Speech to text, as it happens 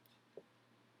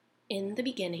In the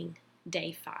beginning,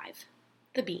 day 5,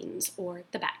 the beans, or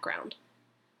the background.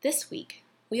 This week,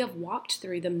 we have walked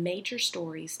through the major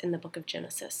stories in the book of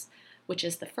Genesis, which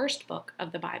is the first book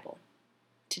of the Bible.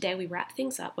 Today, we wrap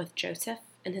things up with Joseph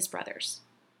and his brothers.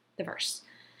 The verse,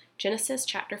 Genesis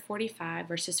chapter 45,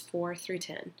 verses 4 through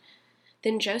 10.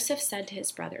 Then Joseph said to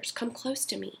his brothers, "Come close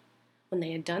to me." When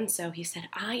they had done so, he said,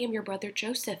 "I am your brother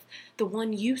Joseph, the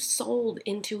one you sold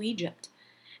into Egypt.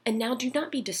 And now do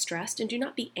not be distressed and do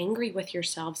not be angry with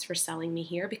yourselves for selling me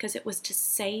here, because it was to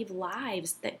save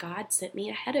lives that God sent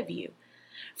me ahead of you.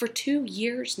 For 2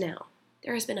 years now,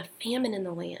 there has been a famine in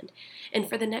the land, and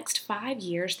for the next 5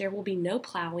 years there will be no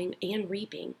plowing and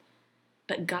reaping.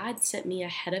 But God sent me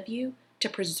ahead of you to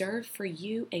preserve for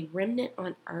you a remnant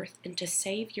on earth and to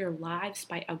save your lives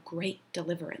by a great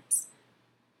deliverance.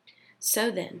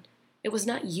 So then, it was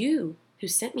not you who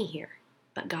sent me here,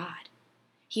 but God.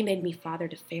 He made me father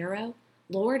to Pharaoh,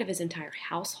 lord of his entire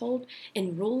household,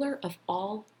 and ruler of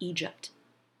all Egypt.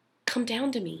 Come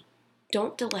down to me.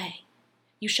 Don't delay.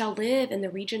 You shall live in the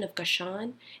region of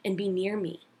Goshen and be near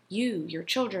me, you, your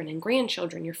children and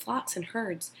grandchildren, your flocks and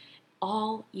herds,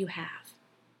 all you have.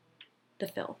 The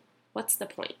fill. What's the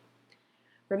point?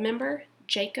 Remember,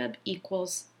 Jacob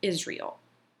equals Israel.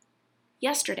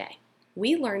 Yesterday,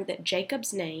 we learned that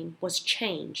Jacob's name was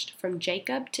changed from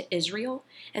Jacob to Israel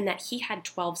and that he had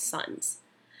 12 sons.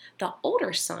 The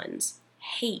older sons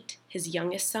hate his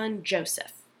youngest son,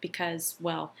 Joseph, because,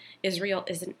 well, Israel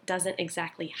doesn't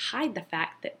exactly hide the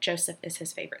fact that Joseph is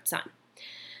his favorite son.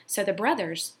 So the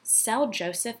brothers sell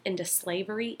Joseph into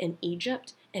slavery in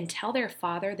Egypt and tell their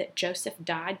father that Joseph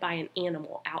died by an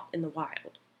animal out in the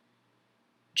wild.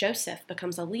 Joseph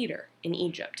becomes a leader in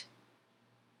Egypt.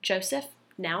 Joseph,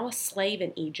 now a slave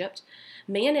in Egypt,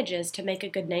 manages to make a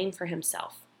good name for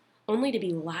himself, only to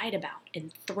be lied about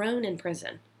and thrown in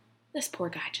prison. This poor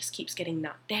guy just keeps getting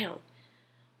knocked down.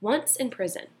 Once in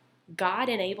prison, God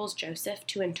enables Joseph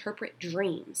to interpret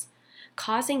dreams,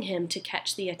 causing him to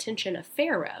catch the attention of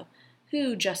Pharaoh,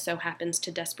 who just so happens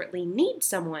to desperately need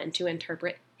someone to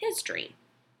interpret his dream.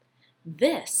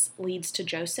 This leads to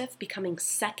Joseph becoming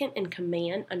second in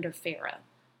command under Pharaoh,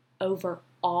 over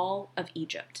all of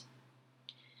Egypt.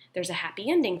 There's a happy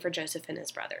ending for Joseph and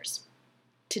his brothers.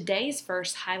 Today's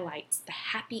verse highlights the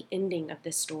happy ending of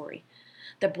this story.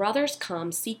 The brothers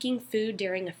come seeking food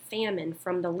during a famine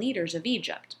from the leaders of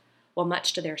Egypt. Well,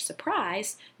 much to their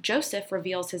surprise, Joseph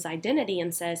reveals his identity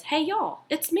and says, "Hey y'all,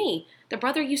 it's me, the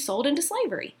brother you sold into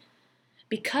slavery."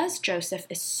 Because Joseph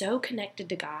is so connected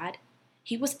to God,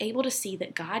 he was able to see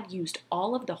that God used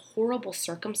all of the horrible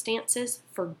circumstances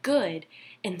for good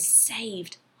and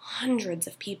saved hundreds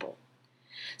of people.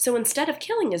 So instead of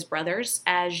killing his brothers,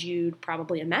 as you'd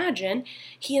probably imagine,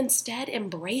 he instead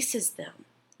embraces them,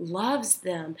 loves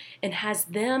them, and has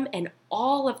them and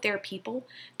all of their people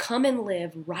come and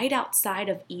live right outside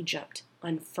of Egypt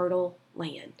on fertile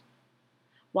land.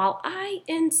 While I,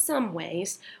 in some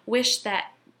ways, wish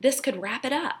that this could wrap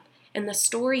it up, and the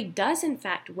story does in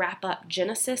fact wrap up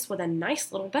Genesis with a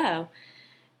nice little bow,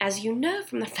 as you know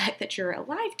from the fact that you're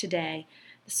alive today,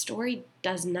 the story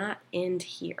does not end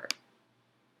here.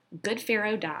 Good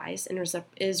Pharaoh dies and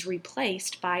is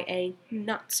replaced by a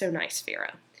not-so-nice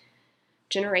Pharaoh.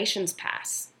 Generations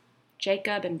pass.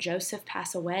 Jacob and Joseph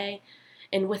pass away,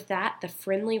 and with that, the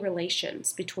friendly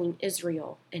relations between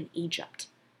Israel and Egypt.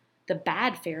 The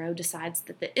bad Pharaoh decides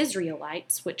that the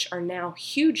Israelites, which are now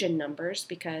huge in numbers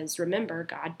because, remember,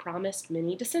 God promised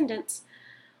many descendants,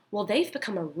 well, they've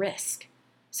become a risk.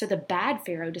 So the bad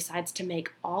Pharaoh decides to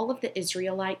make all of the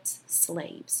Israelites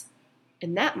slaves.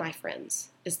 And that, my friends,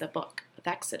 is the book of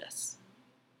Exodus.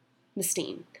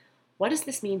 Mistine, what does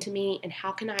this mean to me and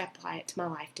how can I apply it to my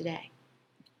life today?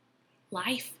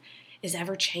 Life is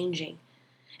ever changing.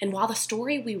 And while the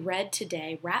story we read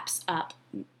today wraps up,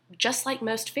 just like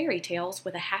most fairy tales,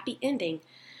 with a happy ending,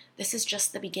 this is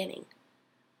just the beginning.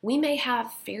 We may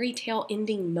have fairy tale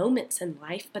ending moments in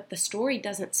life, but the story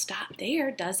doesn't stop there,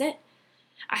 does it?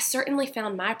 I certainly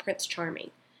found my Prince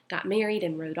Charming, got married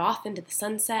and rode off into the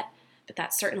sunset, but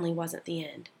that certainly wasn't the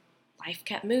end. Life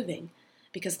kept moving,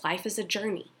 because life is a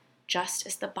journey, just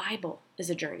as the Bible is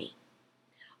a journey.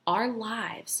 Our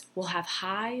lives will have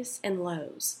highs and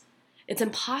lows. It's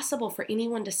impossible for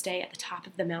anyone to stay at the top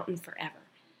of the mountain forever.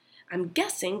 I'm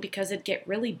guessing because it'd get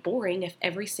really boring if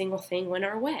every single thing went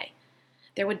our way.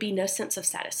 There would be no sense of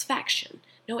satisfaction,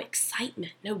 no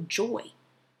excitement, no joy.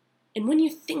 And when you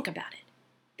think about it,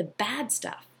 the bad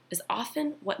stuff is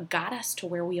often what got us to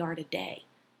where we are today.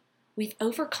 We've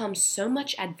overcome so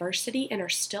much adversity and are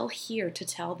still here to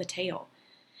tell the tale.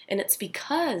 And it's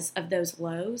because of those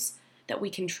lows that we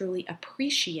can truly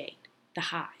appreciate the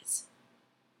highs.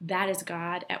 That is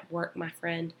God at work, my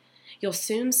friend. You'll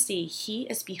soon see He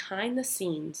is behind the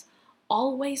scenes,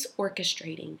 always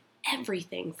orchestrating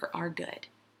everything for our good.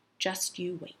 Just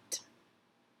you wait.